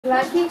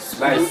like it?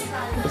 Nice.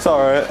 It's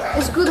alright.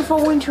 It's good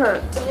for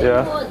winter.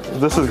 Yeah,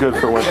 this is good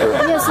for winter.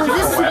 Yeah, so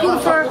this is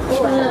good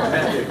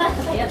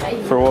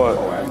For what?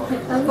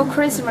 for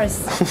Christmas.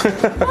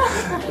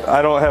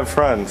 I don't have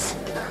friends.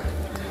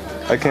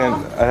 I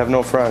have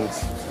no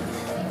friends.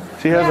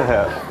 She has a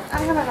hat. I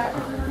have a hat.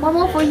 One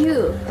more for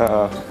you.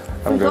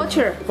 I'm good.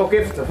 Daughter.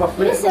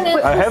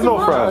 I have no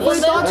friends. For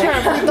daughter.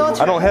 For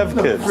daughter. I don't have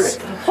kids.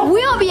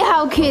 We'll be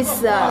have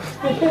kids.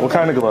 What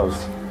kind of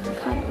gloves?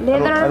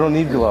 Leather. I don't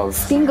need gloves.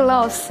 Skin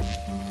gloves.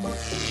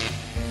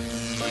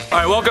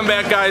 Alright, welcome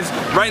back, guys.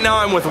 Right now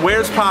I'm with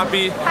Where's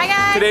Poppy. Hi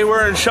guys. Today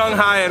we're in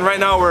Shanghai, and right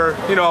now we're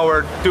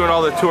doing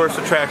all the tourist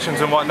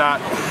attractions and whatnot.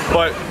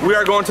 But we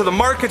are going to the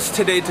markets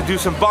today to do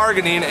some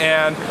bargaining,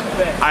 and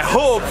I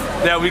hope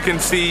that we can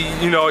see,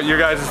 your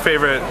guys'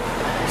 favorite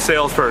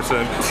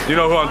salesperson. You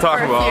know who I'm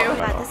talking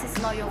about. This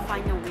is not your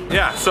final win.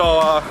 Yeah,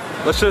 so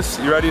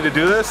you ready to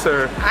do this,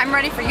 or? I'm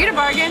ready for you to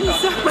bargain,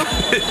 so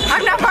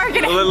I'm not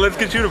bargaining. Let's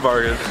get you to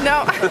bargain.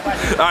 No.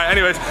 Alright,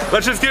 anyways,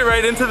 let's just get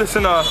right into this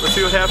and let's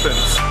see what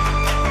happens.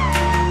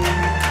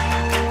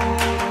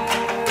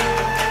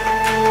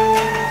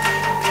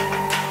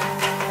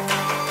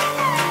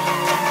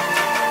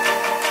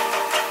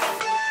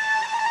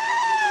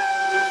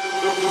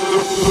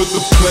 Put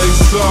the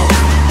place up,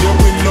 yeah,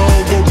 we know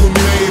what we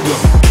made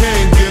of.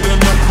 Can't get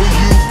enough of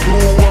you,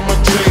 boo, I'm a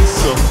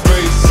chaser.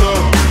 Face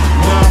up,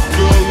 now I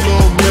feel a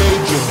little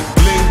major.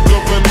 Link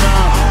up and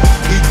out,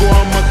 ego,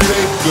 I'ma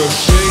take her.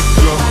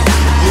 Shaker,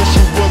 yeah,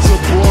 she was a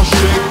ball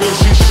shaker.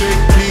 She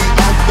shake me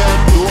out that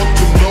door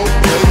to no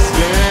place.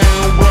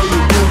 Damn, why you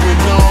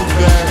doing all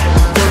that?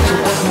 Thought you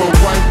was my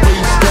wife, but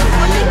you stepped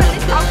me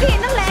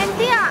in the bed.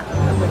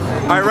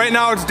 Alright, right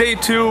now it's day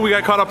 2. We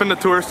got caught up in the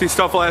touristy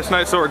stuff last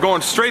night, so we're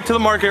going straight to the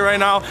market right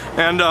now.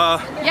 And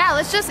Yeah,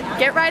 let's just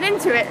get right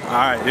into it.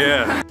 alright,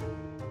 yeah.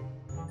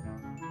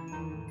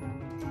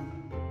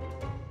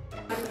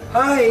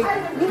 Hi,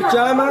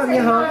 pajama, 你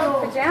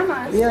好.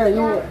 Pajamas. Yeah,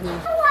 you.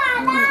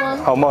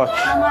 How much?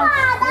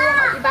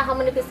 You buy how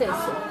many pieces?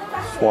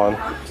 One.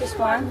 Just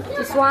one.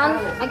 Just one?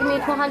 I give me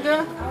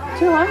 200.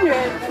 200.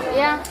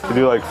 Yeah. You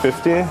do like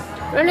 50?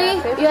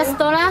 Really? US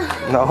dollar?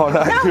 No,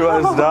 not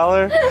US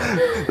dollar.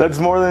 That's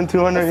more than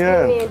 200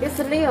 yen. This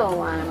is real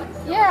one.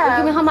 Yeah.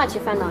 Give me how much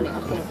finally?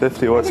 Okay.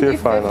 50. What's your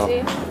final?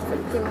 50.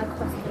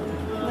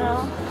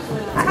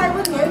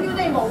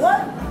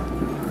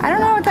 I don't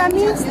know what that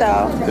means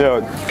though.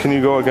 Yeah, can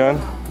you go again?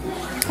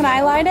 Can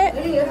I light it?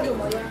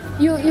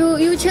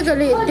 You check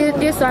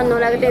this one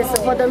like this.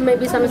 For the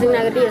maybe something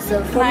like this.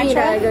 For I me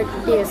try?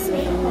 like this.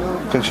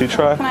 Can she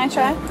try? Can I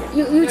try?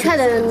 You try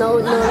the no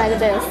like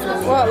this.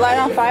 Will it light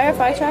on fire if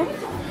I try?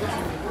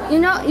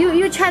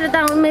 You try it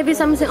down maybe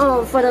something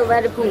for the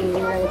red pink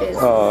like this.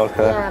 Oh,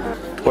 okay. Yeah.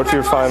 What's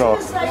your final?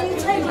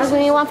 I'm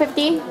going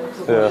 150.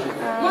 Yeah.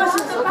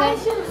 Okay.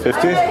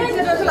 50?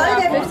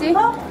 50?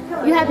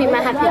 You happy, my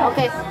happy.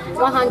 Okay.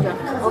 100.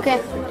 Okay.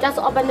 Just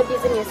open the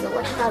business.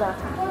 What color?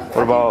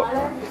 What about?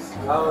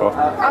 Oh.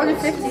 I'll do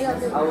 50.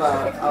 How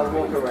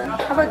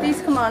about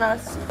these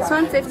kimonos? This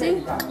one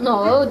 50?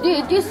 No,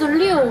 this is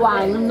real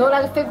one. No,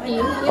 like 50.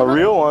 A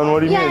real one?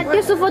 What do you Yeah, mean?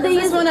 this is for the.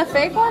 Is this one a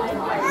fake one?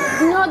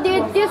 No,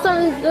 this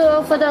one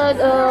for the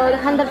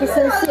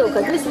 100% silk.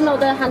 This is not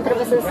the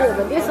 100%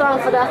 silk. This one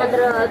for the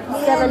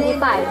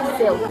 175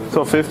 silk.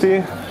 So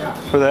 50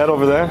 for that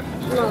over there?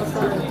 No,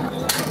 sorry.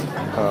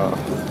 Oh,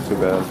 too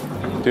bad.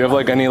 Do you have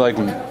like any like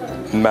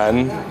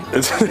men?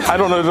 I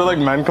don't know. Is there like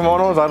men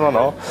kimonos? I don't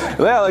know.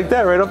 Yeah, like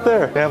that right up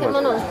there. Yeah,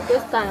 Kimono,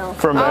 this style.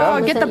 for a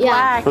man? Oh, get the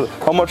black.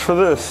 How much for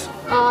this?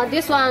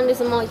 This one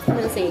is more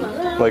expensive.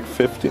 Like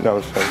 50? No,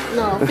 it's fine.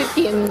 No,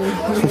 50.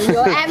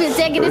 Your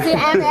everything,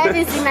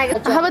 everything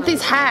like. How about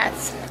these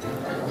hats?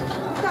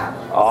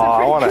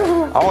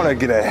 Oh, I wanna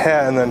get a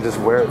hat and then just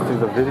wear it through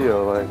the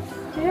video. Like,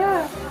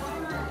 Yeah.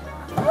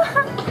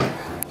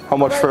 how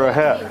much for a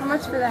hat? How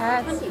much for the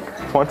hats?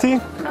 20?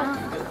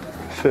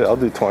 Shit, I'll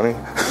do 20. You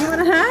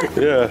want a hat?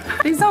 Yeah.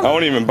 These I don't.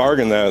 won't even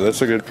bargain that.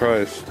 That's a good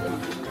price.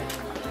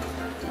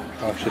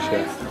 Oh, shit.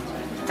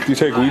 Do you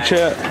take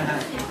WeChat?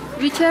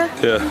 WeChat?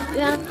 Yeah.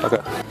 Yeah.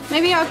 Okay.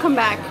 Maybe I'll come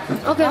back.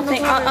 Okay, I'll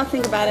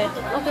think about it.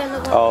 Okay, no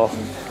problem. I'll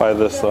buy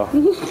this though.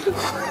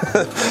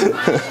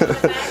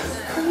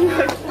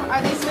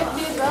 Are these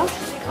 50 as well?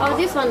 Oh,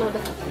 this one or the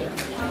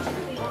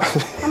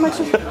 50. How much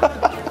is it?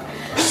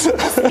 Are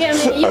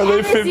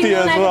they 50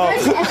 as well?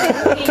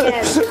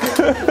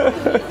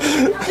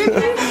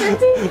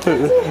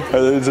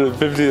 Are they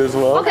 50 as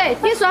well? Okay,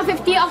 this one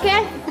 50,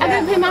 okay? I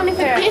will pay money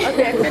 50.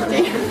 Okay, 50.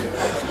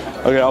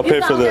 Okay, I'll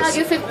pay for I'll this.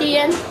 give 50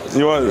 yen.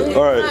 You want?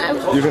 All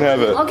right, you can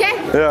have it. Okay?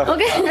 Yeah.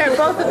 Okay. Here,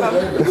 both of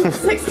them.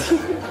 60.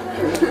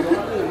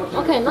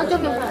 Okay, not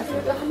joking price.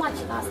 How much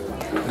last?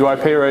 Do I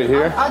pay right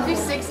here? I'll do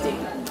 60.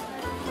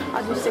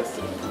 I'll do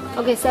 60.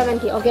 Okay,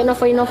 70. Okay, not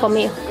for you, not for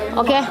me.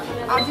 Okay?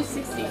 I'll do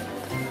 60.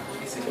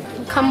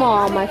 Come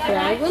on, my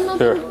friend.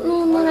 Here.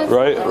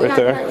 Right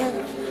there.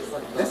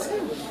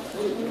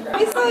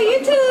 I saw you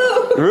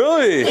too.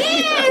 Really?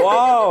 Yes.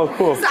 Wow,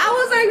 cool. So I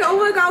was like, oh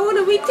my god, I want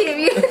to meet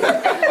you.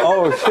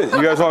 Oh shit,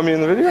 you guys want me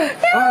in the video?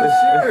 Oh,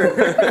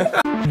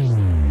 sure.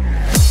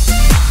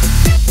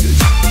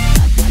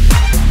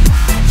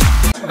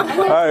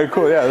 right,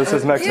 cool. Yeah, this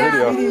is next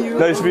video.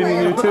 Nice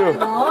meeting you too.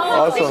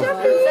 Awesome.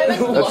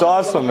 That's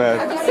awesome, man.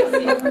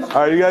 All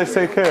right, you guys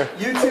take care.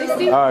 You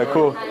too. All right,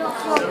 cool.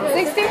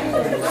 60?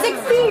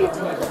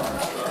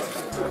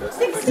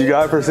 60. You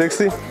got it for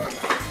 60?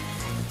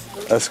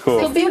 That's So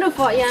cool.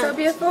 beautiful, So yeah.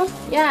 beautiful?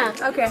 Yeah.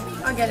 Okay,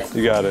 I'll get it.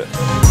 You got it.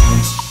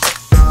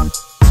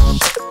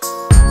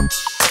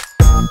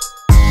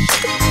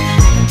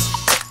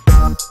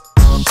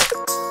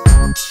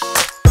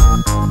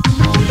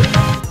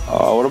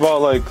 What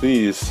about like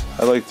these?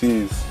 I like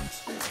these.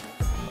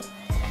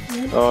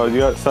 Oh, you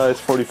got size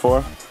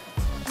 44?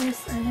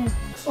 Yes, I have.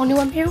 Only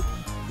one pair?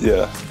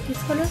 Yeah.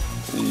 This color?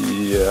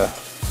 Yeah.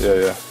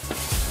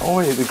 Oh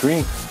wait, the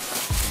green.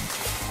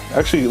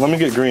 Actually, let me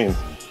get green.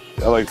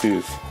 I like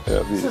these.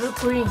 Yeah, these. So the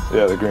green.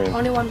 Yeah, the green.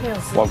 Only one pair.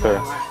 One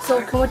pair.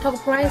 So can we talk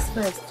price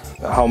first?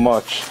 How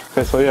much?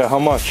 Okay, so yeah, how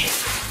much?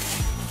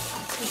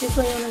 This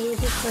one you wanna use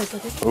this price,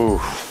 okay? Ooh,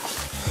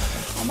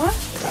 How much?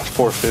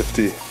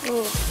 450.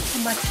 Oh,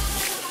 how much?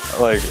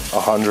 Like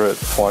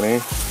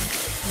 120.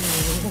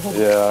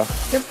 Yeah.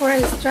 The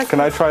price just Can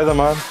I try them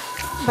on?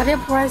 but the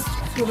price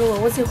too low.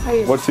 What's your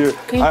price? What's your?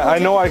 Can you I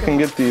know I quote can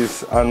get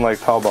these on like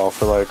Taobao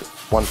for like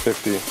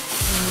 150.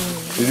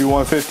 You do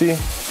 150?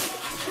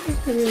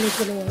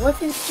 What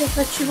if it's just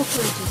a cheaper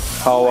quality?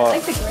 How? I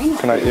like the green.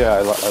 Can I? Yeah,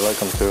 I like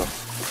them too.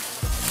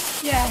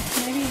 Yeah,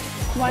 maybe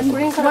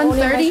Green color only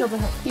 130. match over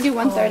here. You do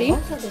 130?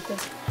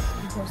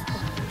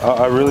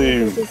 I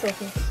really, This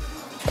okay.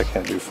 I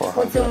can't do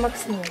What's your 400.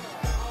 maximum?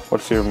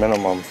 What's your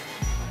minimum?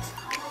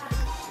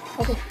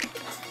 Okay.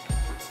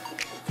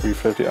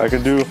 350. I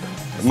could do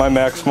my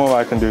maximum.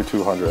 I can do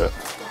 200.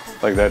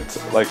 Like that's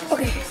like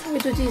Okay, we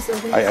do this,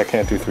 okay? I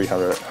can't do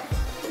 300.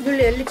 Do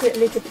a little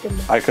bit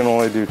more. I can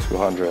only do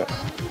 200.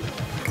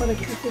 For the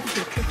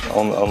 250.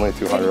 Only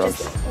 200.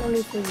 Just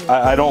only for you.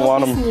 I don't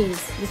want them.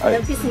 Because I-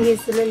 everything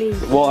is really.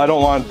 Well, I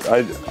don't want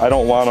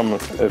them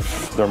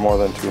if they're more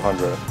than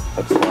 200.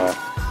 That's why.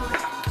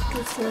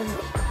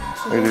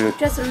 I do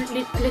Just a little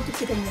bit more.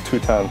 210,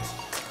 220.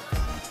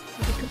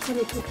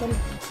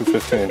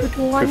 215, 220.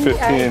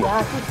 215.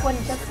 Yeah, 220.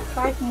 Just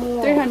 5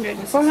 more. 300.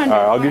 400. All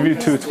right, I'll give you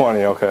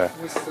 220. Okay,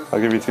 I'll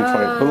give you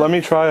 220. But let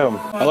me try them.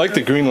 I like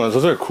the green ones.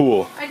 Those are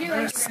cool. I do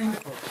like green. I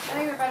think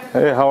they're better.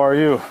 Hey, how are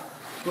you?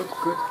 Good.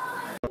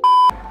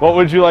 What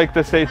would you like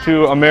to say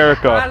to I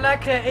America?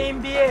 like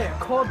NBA,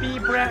 Kobe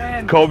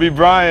Bryant. Kobe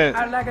Bryant.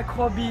 I like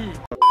Kobe.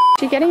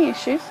 She getting your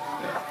shoes? I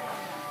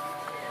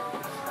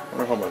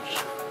wonder how much.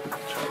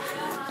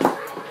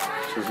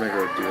 Should we make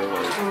her a deal?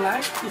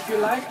 Like, If you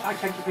like, I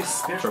can give you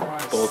special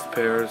price. both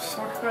pairs.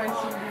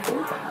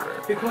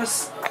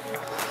 Because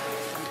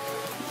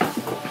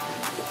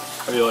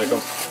How do you like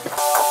them?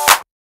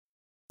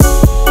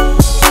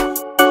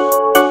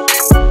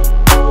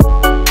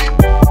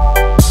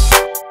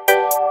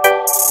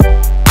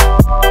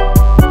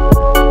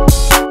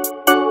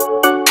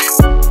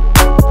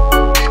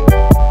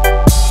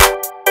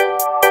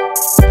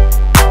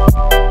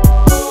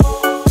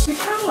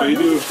 So you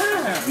do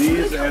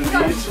these and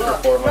these for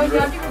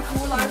 400?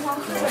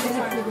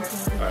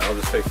 Alright, I'll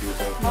just take these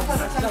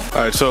ones.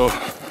 Alright, so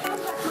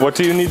what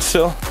do you need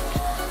still?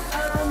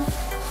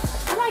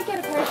 I might get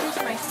a pair of shoes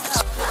for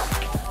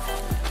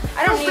myself.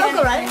 I don't need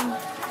anything. Right?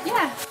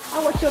 Yeah. I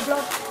watch your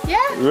blog. Yeah?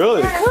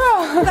 Really?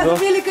 Cool. That's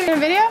really good. In a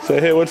video? Say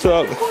hey, what's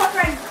up?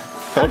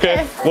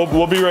 Okay,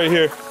 we'll be right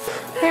here.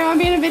 Hey, wanna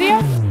be in a video?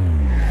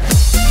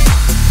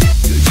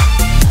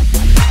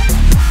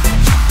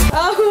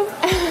 Oh.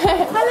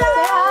 Hello.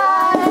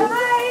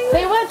 Hi.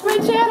 They watch my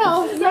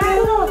channel. Yeah.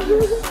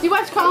 Do you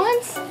watch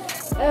Collins?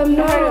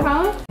 No.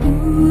 Collins?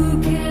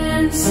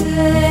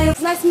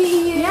 It's nice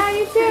meeting you. Yeah,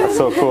 you too.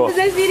 So cool. It's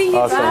nice meeting you.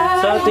 Awesome.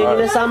 Bye. So do you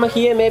need some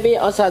here, maybe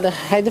also the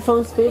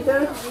headphone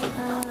speaker?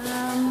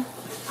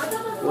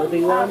 What do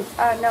you want?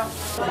 No.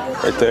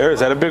 Right there, is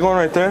that a big one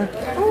right there?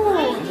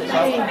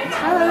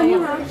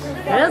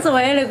 That's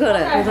very good.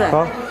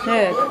 Huh?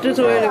 Yeah, this is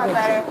very good.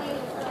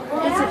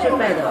 This is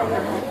better.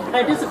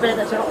 This is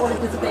better, so only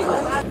this big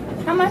one.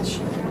 How much?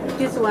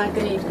 This one,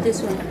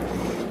 this one.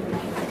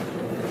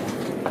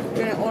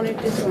 Yeah, only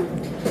this one.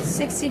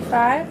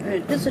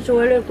 65. This is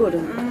very good.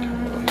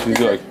 These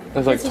are like,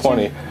 it's like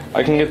 20.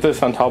 I can get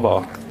this on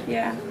Taobao.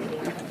 Yeah.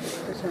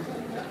 This one.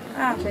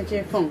 Ah.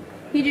 Change phone.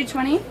 You do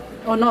 20?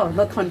 Oh no,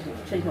 not 20.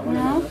 Change only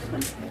No?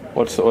 20.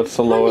 What's the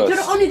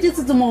lowest? Only this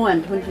is the more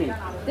one, 20.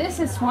 This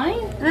is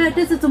 20?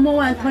 This is the more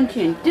one,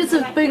 20. This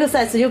is bigger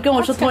size. You can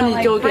also It's gonna 20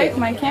 like 就给 break。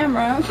 my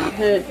camera.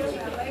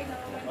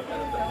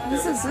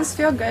 This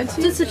feel good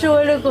too? This is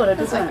very good.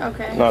 It's like,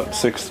 okay. Not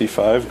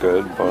 65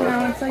 good, but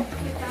No, it's like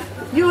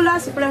You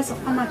last price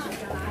how much?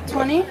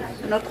 20?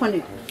 Not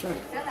 20. Sorry.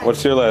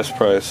 what's your last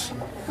price?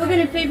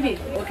 Okay, 50.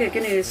 Okay,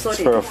 give me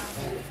 30. For a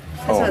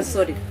This one phone. is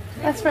 30.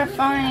 That's for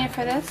fun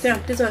for this. Yeah,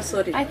 this one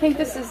 30. I think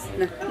this is.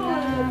 You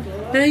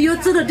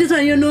know, this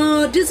one, you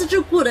know, this is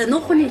too good. No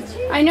honey.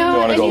 I know. You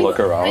wanna go look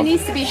around? It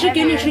needs to be 是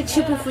给你 heavy.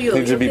 是 cheap for you.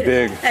 Needs to be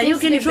big. 哎，又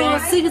跟你说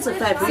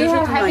 65， See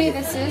how heavy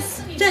this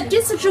is?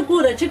 这是 too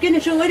good， 就跟你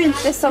说为了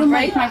This will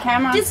break my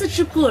camera. This is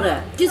too good.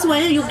 This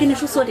one 又跟你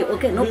说 30.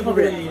 Okay, no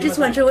problem. This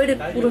one 是为了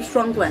good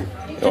strong one.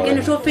 就跟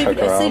你说 50,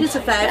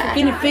 65，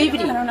 给你 50.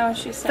 I don't know what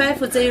she said.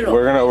 50.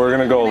 We're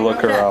gonna go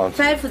look around.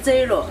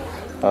 50.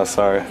 Oh,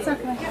 sorry. It's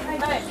okay.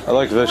 I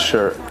like this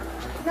shirt.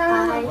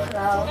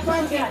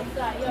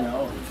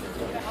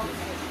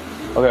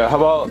 Okay, how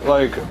about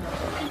like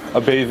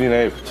a bathing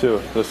ape too?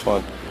 This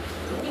one.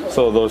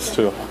 So those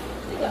two.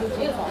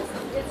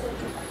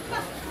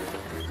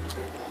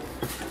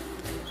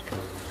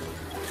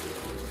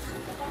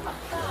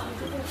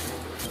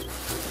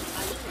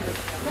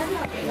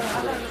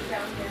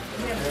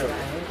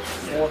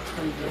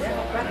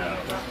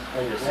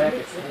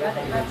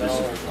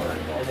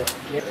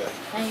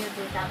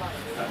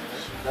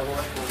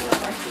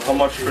 How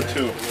much for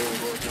two?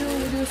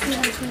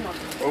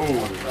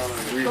 Oh,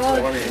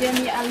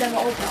 320. I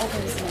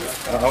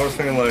was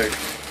thinking like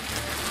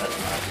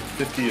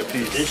 50 a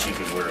piece. This you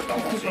could wear with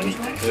almost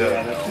anything.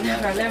 Yeah.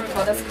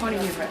 That's Collin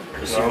here.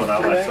 See what I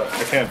like?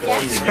 I can't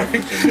fold this.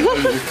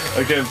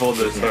 I can't fold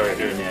this. Sorry,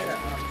 dude.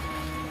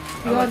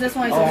 Well, this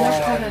one is a wash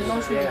cotton,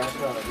 no shrink.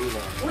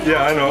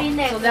 Yeah, I know.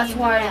 So that's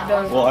why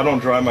the Well, I don't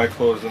dry my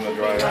clothes in the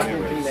dryer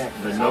anyways.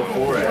 There's no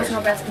forex.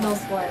 no best no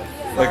spoil.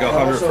 Like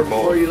 100 for both.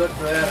 Before you look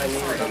for that, I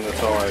need And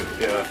that's all right.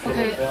 Yeah.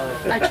 Okay,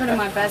 I tried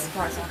my best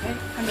parts, okay?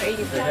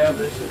 180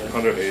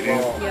 180.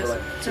 Yes,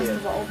 just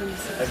about open the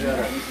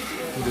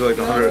Do like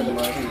 100.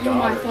 You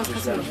my first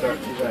customer.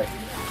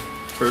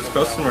 First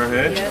customer,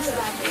 hey? Yes.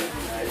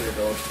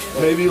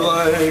 Maybe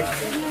like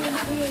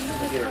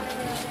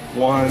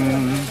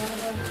one.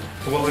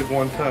 Well, like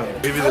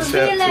 110. Maybe the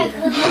set too.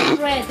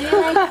 Red. Do you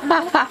like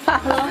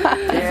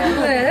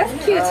That's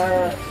cute.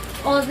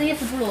 or this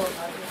blue?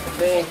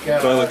 Do I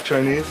look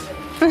Chinese?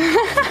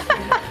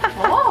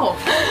 Oh!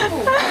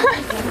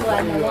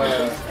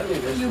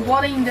 You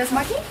bought it in this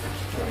market?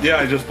 Yeah,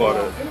 I just bought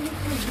it.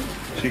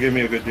 She gave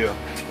me a good deal.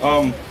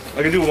 I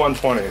can do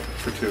 120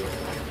 for two.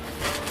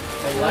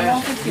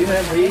 You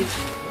have these?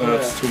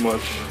 That's too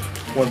much.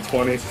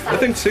 120. I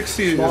think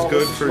 60 is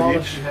good for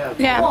each.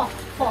 Yeah.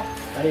 Four.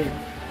 I need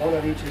one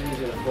of each of these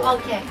in a book.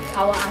 Okay. I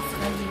will ask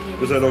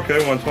her. Is that okay?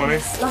 120?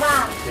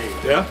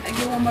 Yeah? I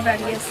give one more bag,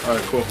 yes.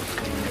 Alright, cool.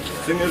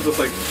 Thing is, it's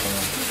like,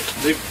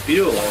 they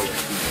feel like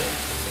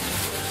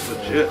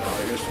legit.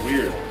 Like, it's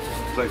weird.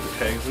 It's like the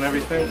tags and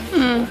everything.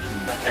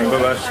 Bye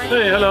bye.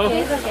 Hey, hello.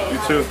 You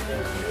too.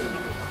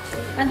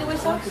 And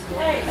with socks?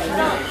 Alright,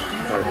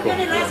 cool.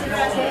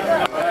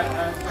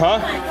 Huh?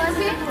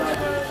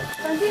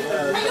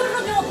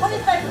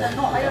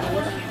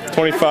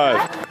 25.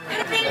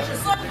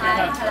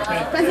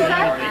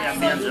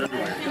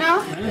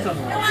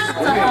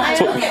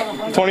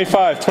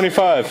 25.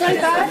 25. I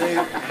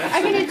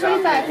can do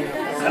 25.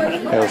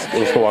 Yeah,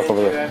 let's go walk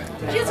over there.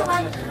 This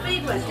one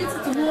big one, this is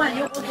small one,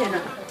 you okay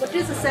now. But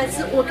this size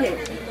is okay.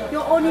 You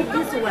only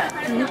this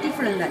one, you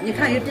different one. You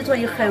can't, this one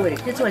you heavy,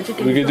 this one you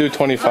can. We could do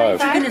 25.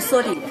 Chicken is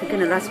 30,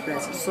 chicken is last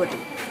price, 30.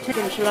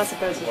 Chicken is last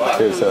price.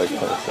 Okay, so like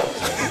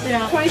 26.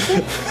 Yeah.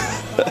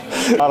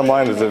 26? Bottom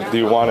line is, do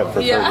you want it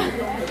for 30?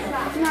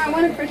 No, I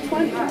want it for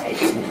 25.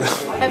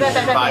 Alright,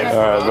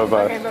 bye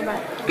bye. Okay, bye-bye.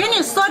 给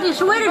你30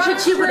是为了是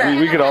cheap的。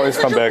 We could always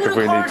come back if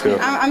we need to.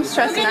 I'm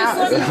stressing out.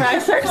 This is why I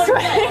start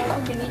sweating.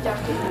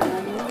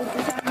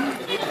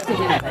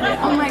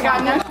 Oh my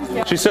god, no.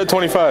 She said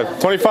 25.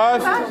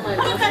 25?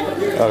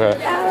 Okay.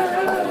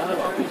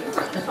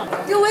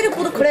 You very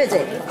good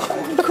crazy.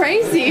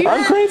 Crazy?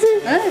 I'm crazy?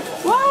 I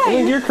Why?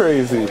 think you're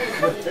crazy.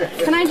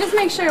 Can I just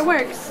make sure it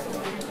works?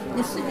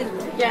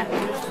 Yeah.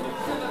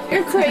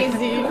 You're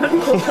crazy.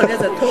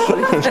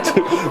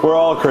 We're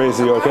all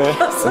crazy, okay?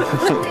 Take a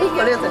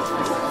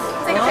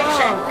picture.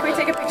 Can we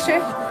take a picture?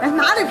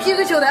 哪里皮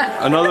个球的？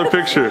 Another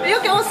picture. 又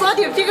给我扫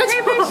点皮个球。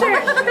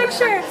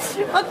 Picture.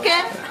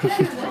 Okay.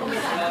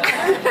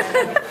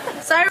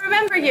 So I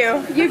remember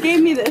you. You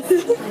gave me this.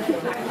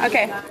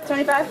 Okay.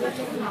 25?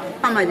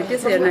 How much?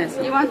 This is nice.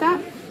 You want that?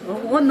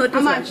 One not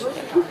How much?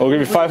 I'll give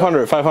you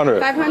 500.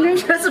 500.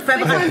 500? 这是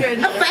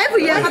500，500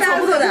元还差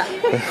不多的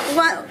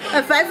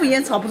，5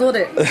元差不多的。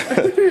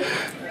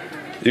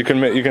 You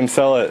can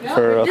sell it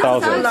for I'll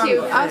sell 1,000. it to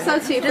you. I'll sell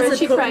it to you for a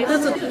cheap price.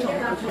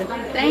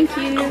 Thank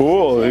you.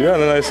 Cool. You got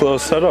a nice little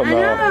setup now.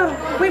 Oh,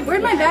 wait,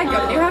 where'd my bag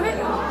go? Do you have it?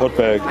 What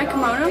bag? My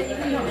kimono?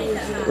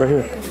 Right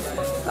here.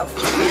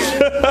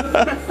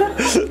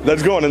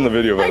 That's going in the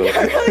video, by the way.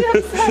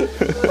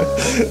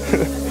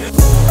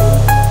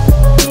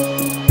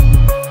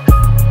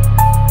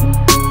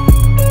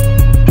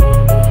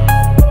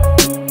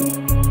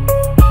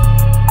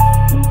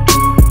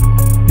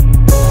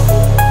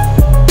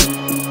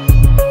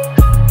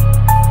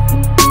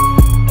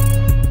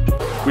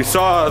 We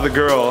saw the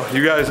girl,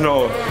 you guys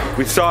know,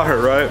 we saw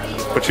her, right?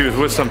 But she was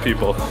with some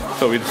people.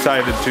 So we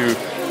decided to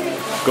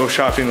go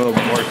shopping a little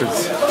bit more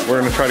because we're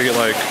gonna try to get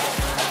like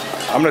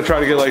I'm gonna try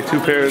to get like 2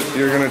 pairs.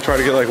 You're gonna try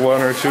to get like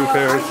 1 or 2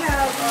 pairs.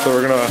 So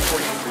we're gonna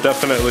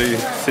definitely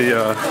see.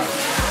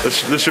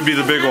 This should be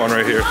the big one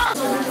right here.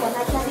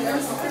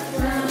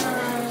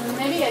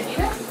 Maybe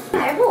Adidas?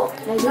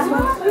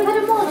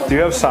 Do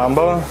you have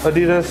Samba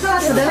Adidas?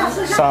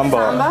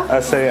 Samba.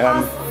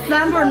 S-A-M.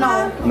 Number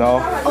no.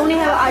 No. Only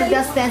have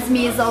Adidas Dance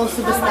Me is all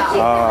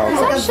superstar.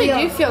 These actually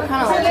do feel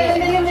kind of legit.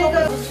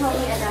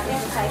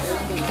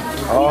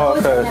 Oh,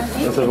 okay.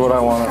 This is what I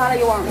want. Color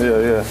you want. Yeah,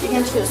 yeah. You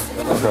can choose.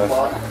 Okay.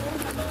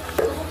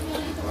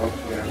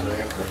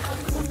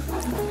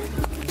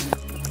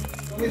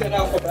 Give me that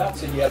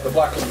alphabet and you have the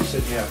black one you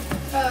said you have.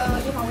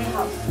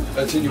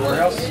 That's in your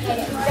warehouse? The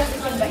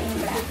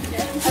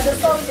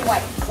store is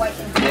white.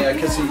 Yeah,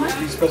 because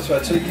he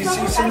specified. So you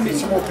see, send me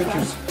some more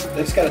pictures.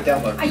 They just got to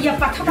download. Yeah,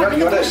 but You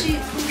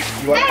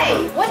want to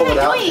Hey, what pull am it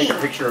I out, doing? take a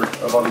picture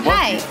of all the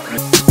Hey.